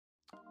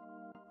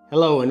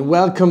Hello and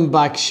welcome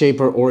back,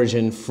 Shaper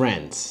Origin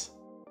friends.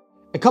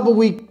 A couple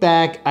weeks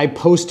back I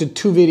posted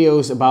two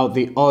videos about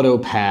the auto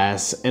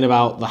pass and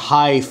about the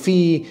high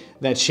fee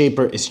that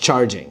Shaper is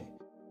charging.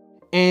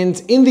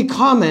 And in the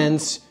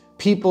comments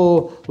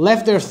people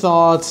left their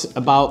thoughts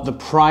about the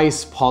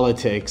price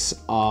politics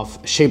of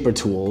Shaper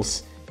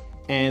tools,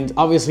 and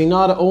obviously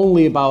not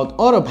only about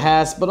auto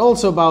pass but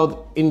also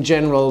about in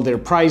general their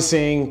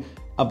pricing,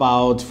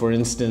 about for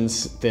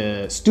instance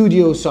the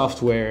studio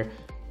software,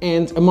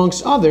 and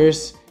amongst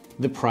others,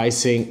 the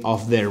pricing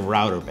of their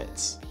router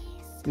bits.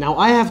 Now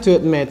I have to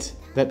admit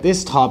that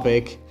this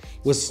topic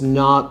was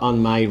not on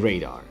my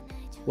radar.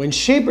 When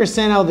Shaper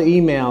sent out the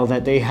email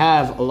that they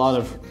have a lot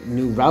of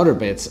new router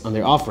bits on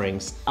their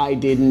offerings, I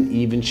didn't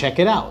even check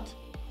it out.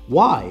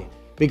 Why?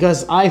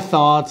 Because I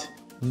thought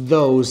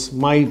those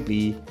might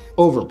be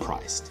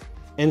overpriced.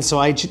 And so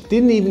I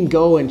didn't even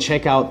go and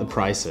check out the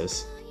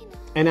prices.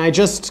 And I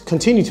just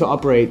continue to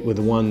operate with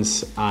the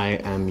ones I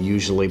am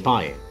usually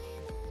buying.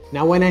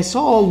 Now, when I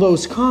saw all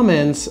those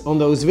comments on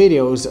those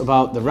videos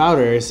about the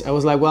routers, I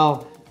was like,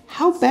 well,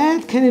 how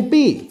bad can it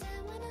be?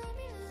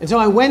 And so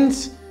I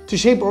went to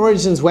Shaper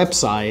Origin's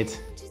website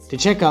to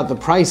check out the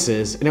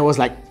prices, and I was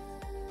like,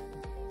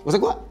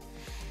 what?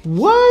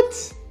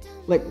 What?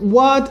 Like,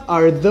 what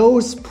are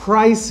those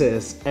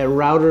prices a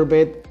router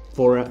bit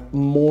for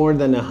more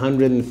than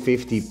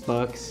 150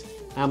 bucks?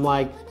 I'm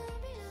like,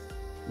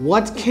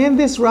 what can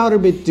this router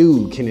bit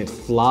do? Can it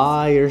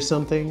fly or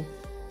something?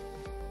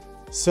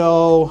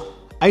 So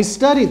I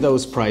studied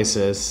those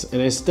prices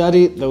and I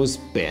studied those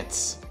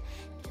bits,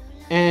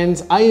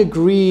 and I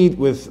agreed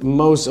with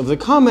most of the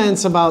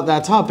comments about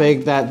that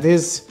topic that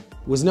this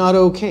was not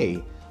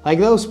okay. Like,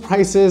 those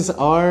prices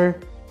are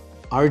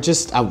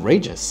just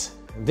outrageous.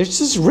 They're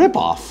just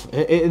rip-off.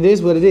 It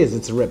is what it is,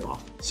 it's a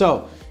rip-off.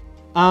 So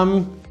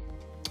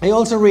I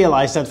also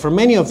realized that for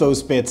many of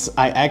those bits,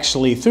 I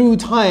actually, through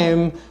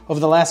time over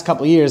the last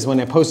couple of years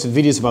when I posted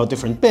videos about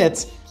different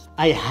bits,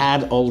 I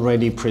had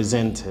already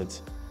presented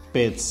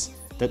bits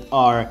that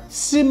are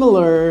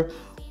similar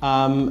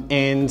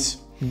and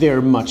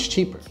they're much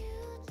cheaper.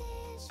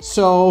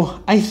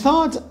 So I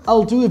thought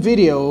I'll do a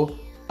video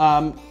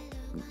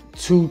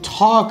to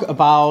talk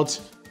about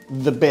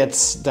the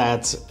bits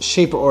that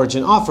Shaper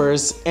Origin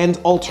offers and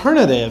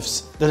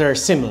alternatives that are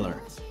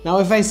similar. Now,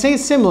 if I say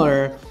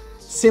similar,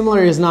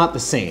 similar is not the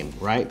same,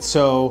 right?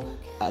 So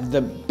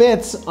the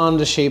bits on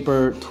the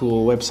Shaper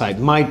tool website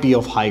might be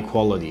of high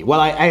quality.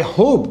 Well, I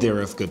hope they're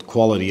of good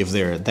quality if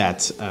they're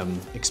that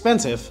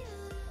expensive.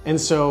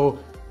 And so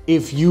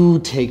if you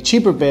take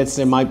cheaper bits,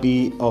 they might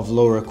be of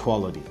lower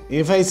quality.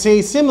 If I say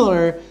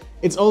similar,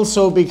 it's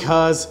also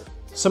because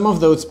some of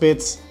those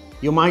bits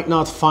you might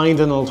not find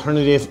an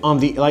alternative on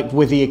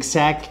with the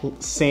exact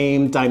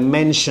same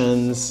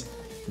dimensions,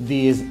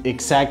 the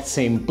exact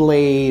same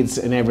blades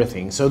and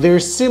everything. So they're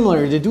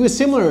similar, they do a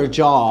similar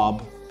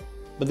job,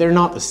 but they're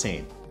not the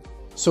same.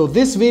 So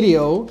this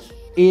video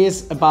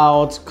is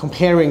about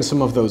comparing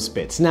some of those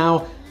bits.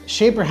 Now,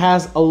 Shaper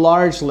has a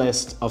large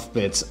list of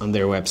bits on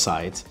their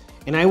website,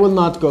 and I will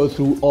not go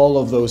through all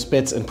of those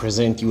bits and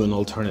present you an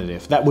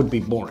alternative. That would be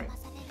boring.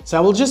 So I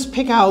will just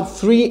pick out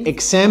 3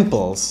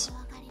 examples,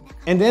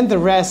 and then the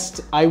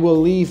rest I will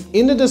leave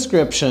in the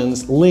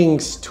descriptions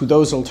links to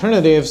those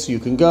alternatives. You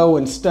can go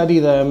and study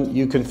them.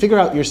 You can figure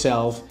out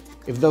yourself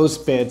if those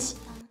bits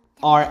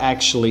are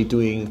actually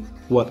doing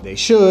what they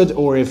should,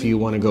 or if you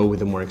want to go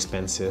with a more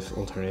expensive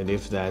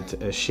alternative that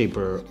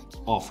Shaper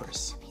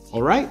offers.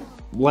 All right,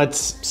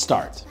 let's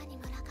start.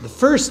 The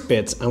first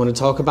bit I want to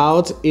talk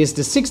about is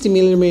the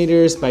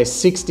 60mm by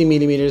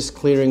 60mm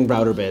clearing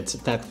router bit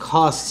that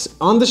costs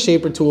on the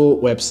Shaper tool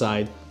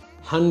website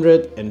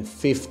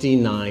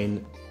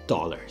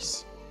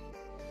 $159.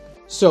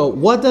 So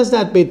what does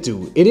that bit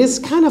do? It is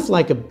kind of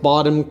like a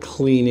bottom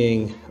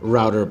cleaning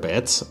router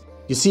bit.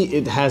 You see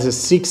it has a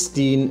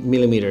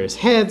 16mm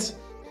head,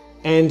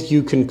 and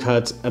you can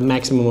cut a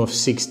maximum of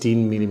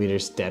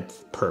 16mm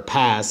depth per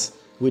pass,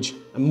 which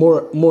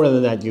more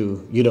than that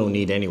you don't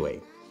need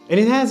anyway. And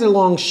it has a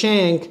long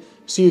shank,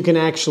 so you can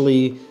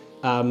actually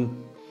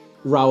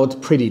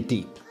route pretty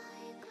deep.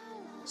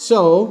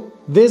 So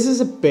this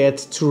is a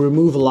bit to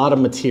remove a lot of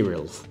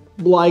material,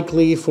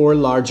 likely for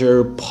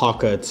larger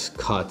pocket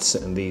cuts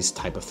and these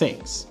type of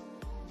things.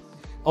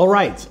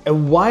 Alright, a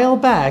while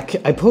back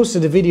I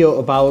posted a video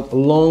about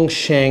long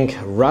shank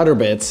router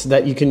bits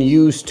that you can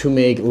use to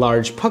make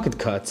large pocket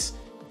cuts,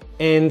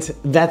 and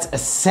that's a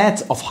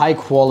set of high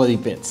quality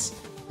bits.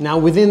 Now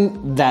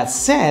within that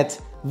set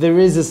there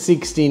is a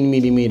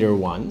 16mm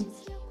one,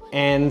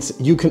 and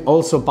you can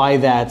also buy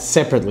that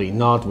separately,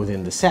 not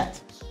within the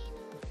set.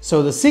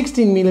 So the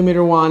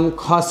 16mm one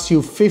costs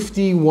you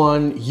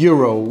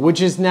 €51,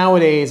 which is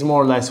nowadays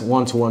more or less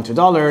 $1 to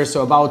 $2,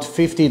 so about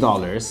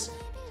 $50.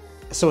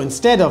 So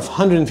instead of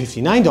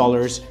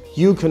 $159,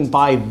 you can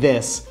buy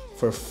this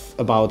for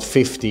about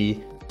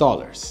 $50.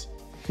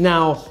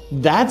 Now,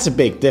 that's a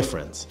big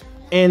difference.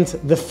 And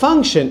the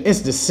function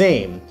is the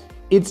same.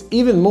 It's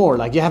even more,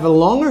 like you have a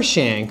longer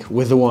shank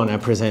with the one I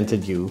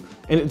presented you,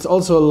 and it's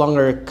also a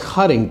longer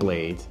cutting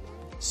blade.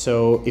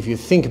 So if you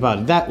think about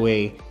it that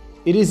way,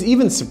 it is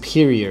even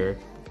superior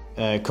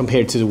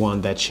compared to the one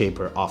that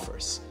Shaper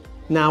offers.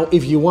 Now,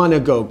 if you want to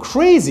go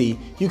crazy,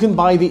 you can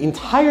buy the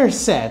entire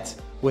set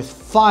with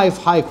 5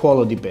 high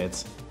quality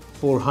bits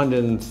for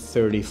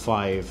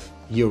 135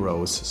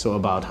 euros, so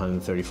about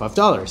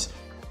 $135.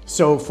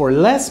 So for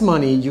less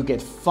money, you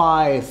get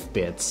 5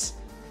 bits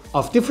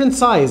of different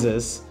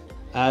sizes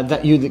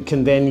that you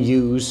can then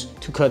use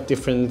to cut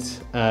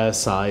different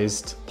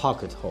sized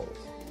pocket holes.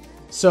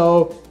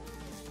 So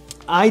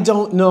I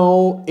don't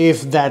know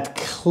if that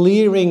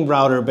clearing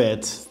router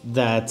bit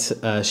that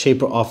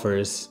Shaper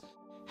offers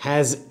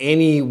has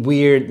any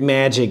weird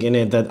magic in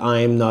it that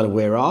I'm not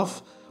aware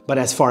of, but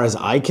as far as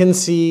I can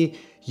see,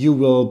 you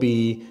will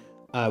be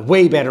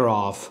way better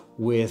off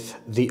with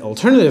the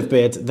alternative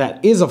bit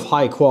that is of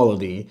high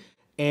quality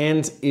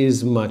and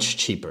is much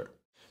cheaper.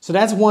 So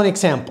that's one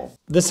example.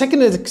 The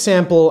second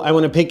example I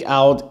want to pick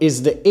out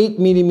is the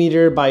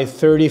 8mm by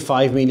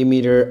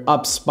 35mm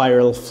up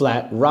spiral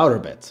flat router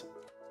bit.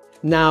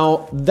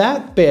 Now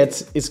that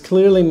bit is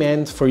clearly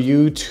meant for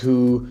you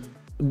to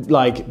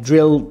like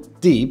drill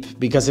deep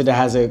because it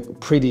has a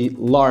pretty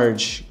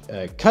large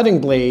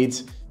cutting blade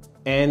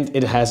and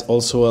it has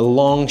also a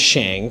long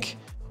shank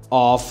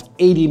of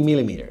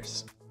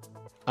 80mm.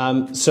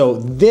 So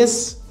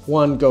this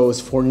one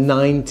goes for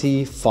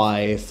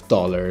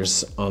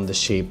 $95 on the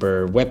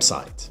Shaper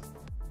website.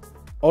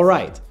 All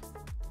right,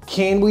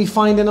 can we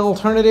find an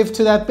alternative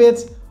to that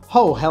bit?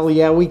 Oh, hell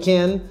yeah, we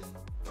can.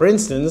 For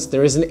instance,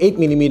 there is an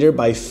 8mm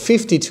by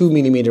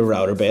 52mm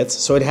router bit,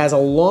 so it has a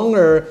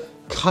longer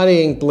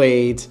cutting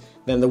blade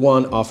than the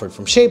one offered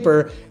from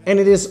Shaper, and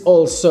it is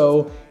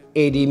also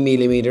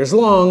 80mm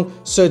long,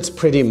 so it's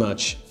pretty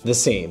much the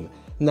same.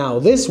 Now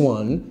this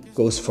one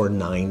goes for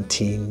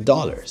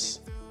 $19.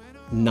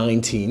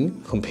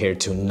 19 compared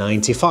to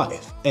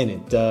 95, and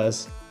it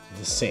does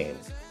the same.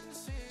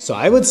 So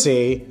I would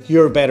say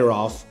you're better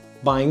off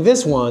buying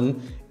this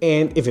one,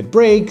 and if it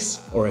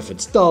breaks or if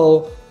it's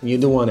dull, and you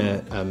don't want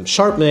to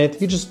sharpen it,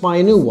 you just buy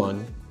a new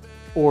one,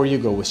 or you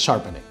go with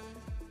sharpening.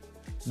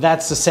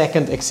 That's the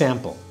second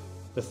example.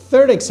 The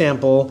third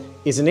example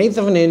is an 1/8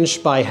 of an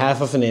inch by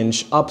 1/2 an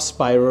inch up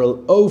spiral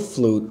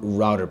O-flute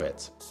router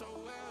bit.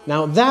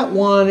 Now that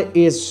one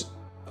is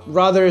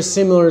rather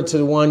similar to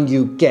the one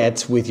you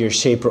get with your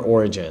Shaper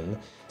Origin.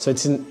 So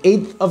it's an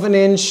 1/8 of an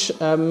inch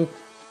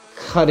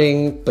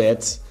cutting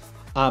bit,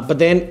 but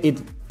then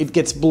it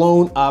gets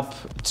blown up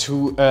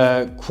to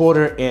a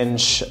 1/4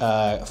 inch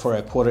for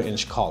a 1/4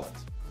 inch collet.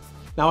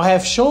 Now I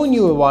have shown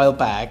you a while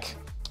back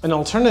an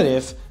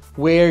alternative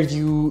where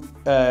you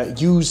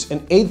use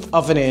an 1/8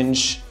 of an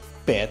inch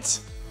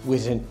bit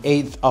with an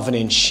 1/8 of an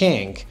inch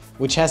shank,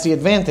 which has the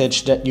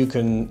advantage that you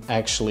can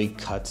actually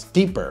cut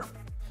deeper.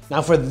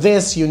 Now for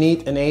this you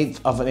need an 1/8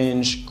 of an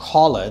inch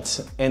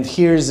collet, and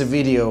here's a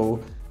video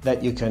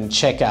that you can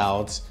check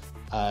out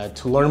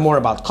to learn more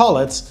about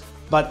collets,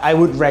 but I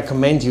would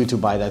recommend you to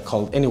buy that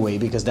collet anyway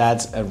because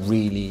that's a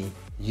really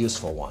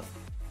useful one.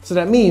 So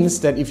that means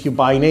that if you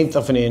buy an 1/8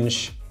 of an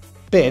inch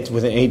bit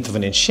with an 1/8 of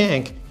an inch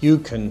shank, you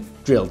can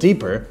drill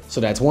deeper, so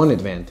that's one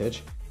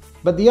advantage.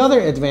 But the other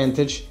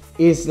advantage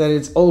is that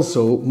it's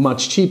also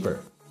much cheaper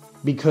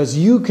because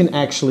you can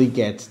actually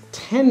get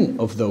 10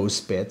 of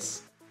those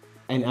bits,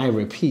 and I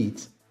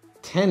repeat,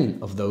 10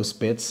 of those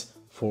bits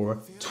for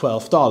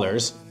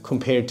 $12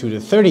 compared to the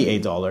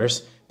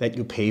 $38 that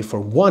you pay for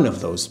one of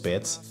those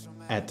bits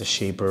at the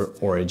Shaper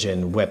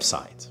Origin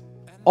website.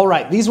 All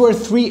right, these were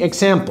 3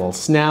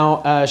 examples.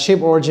 Now,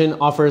 Shaper Origin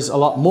offers a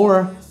lot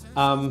more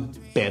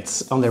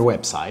bits on their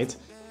website,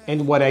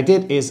 and what I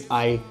did is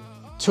I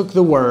took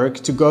the work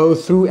to go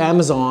through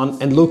Amazon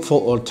and look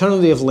for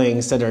alternative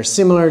links that are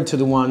similar to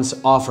the ones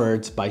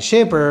offered by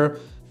Shaper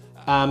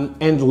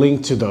and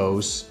link to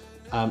those.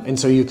 And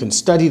so you can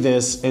study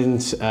this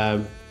and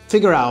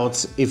figure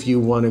out if you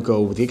want to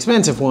go with the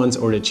expensive ones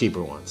or the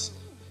cheaper ones.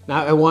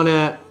 Now I want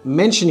to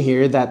mention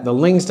here that the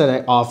links that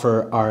I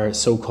offer are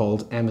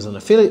so-called Amazon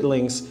affiliate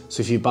links.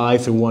 So if you buy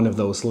through one of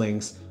those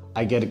links,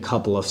 I get a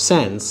couple of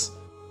cents.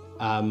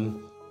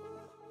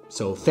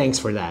 So thanks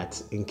for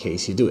that in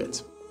case you do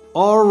it.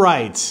 All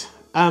right,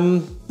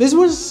 this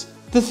was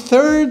the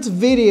 3rd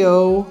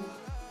video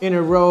in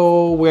a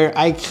row where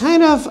I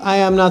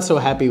am not so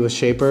happy with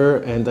Shaper,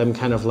 and I'm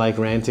kind of like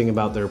ranting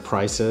about their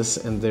prices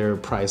and their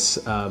price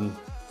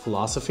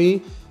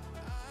philosophy.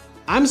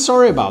 I'm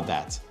sorry about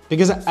that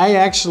because I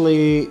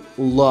actually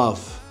love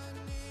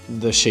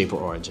the Shaper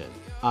Origin.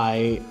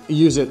 I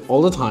use it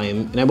all the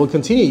time and I will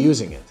continue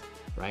using it,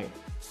 right?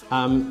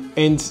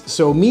 And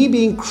so me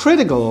being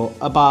critical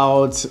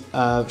about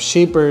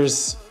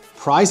Shaper's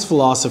price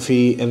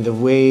philosophy and the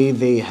way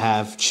they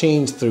have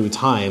changed through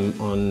time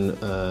on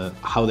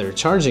how they're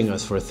charging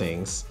us for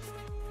things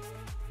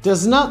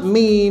does not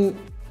mean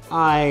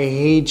I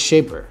hate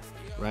Shaper,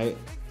 right?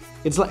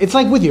 It's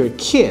like with your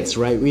kids,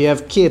 right? We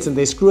have kids and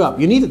they screw up.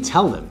 You need to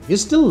tell them. You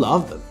still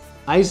love them.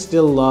 I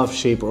still love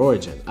Shaper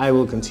Origin. I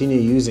will continue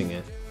using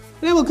it.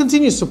 And I will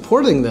continue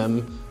supporting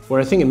them where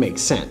I think it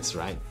makes sense,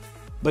 right?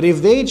 But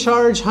if they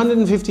charge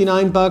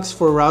 159 bucks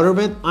for a router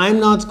bit, I'm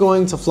not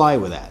going to fly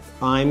with that.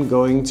 I'm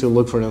going to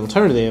look for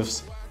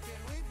alternatives,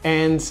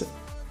 and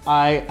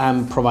I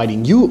am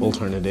providing you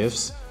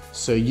alternatives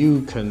so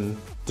you can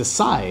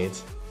decide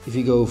if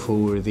you go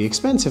for the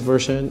expensive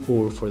version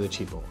or for the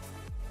cheaper one.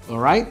 All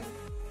right?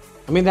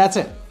 I mean, that's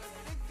it.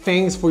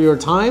 Thanks for your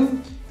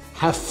time.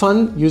 Have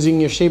fun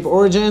using your Shape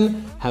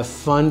Origin. Have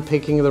fun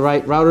picking the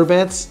right router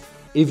bits.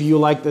 If you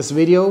like this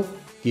video,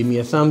 give me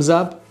a thumbs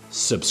up,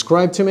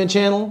 subscribe to my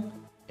channel,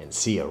 and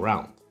see you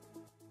around.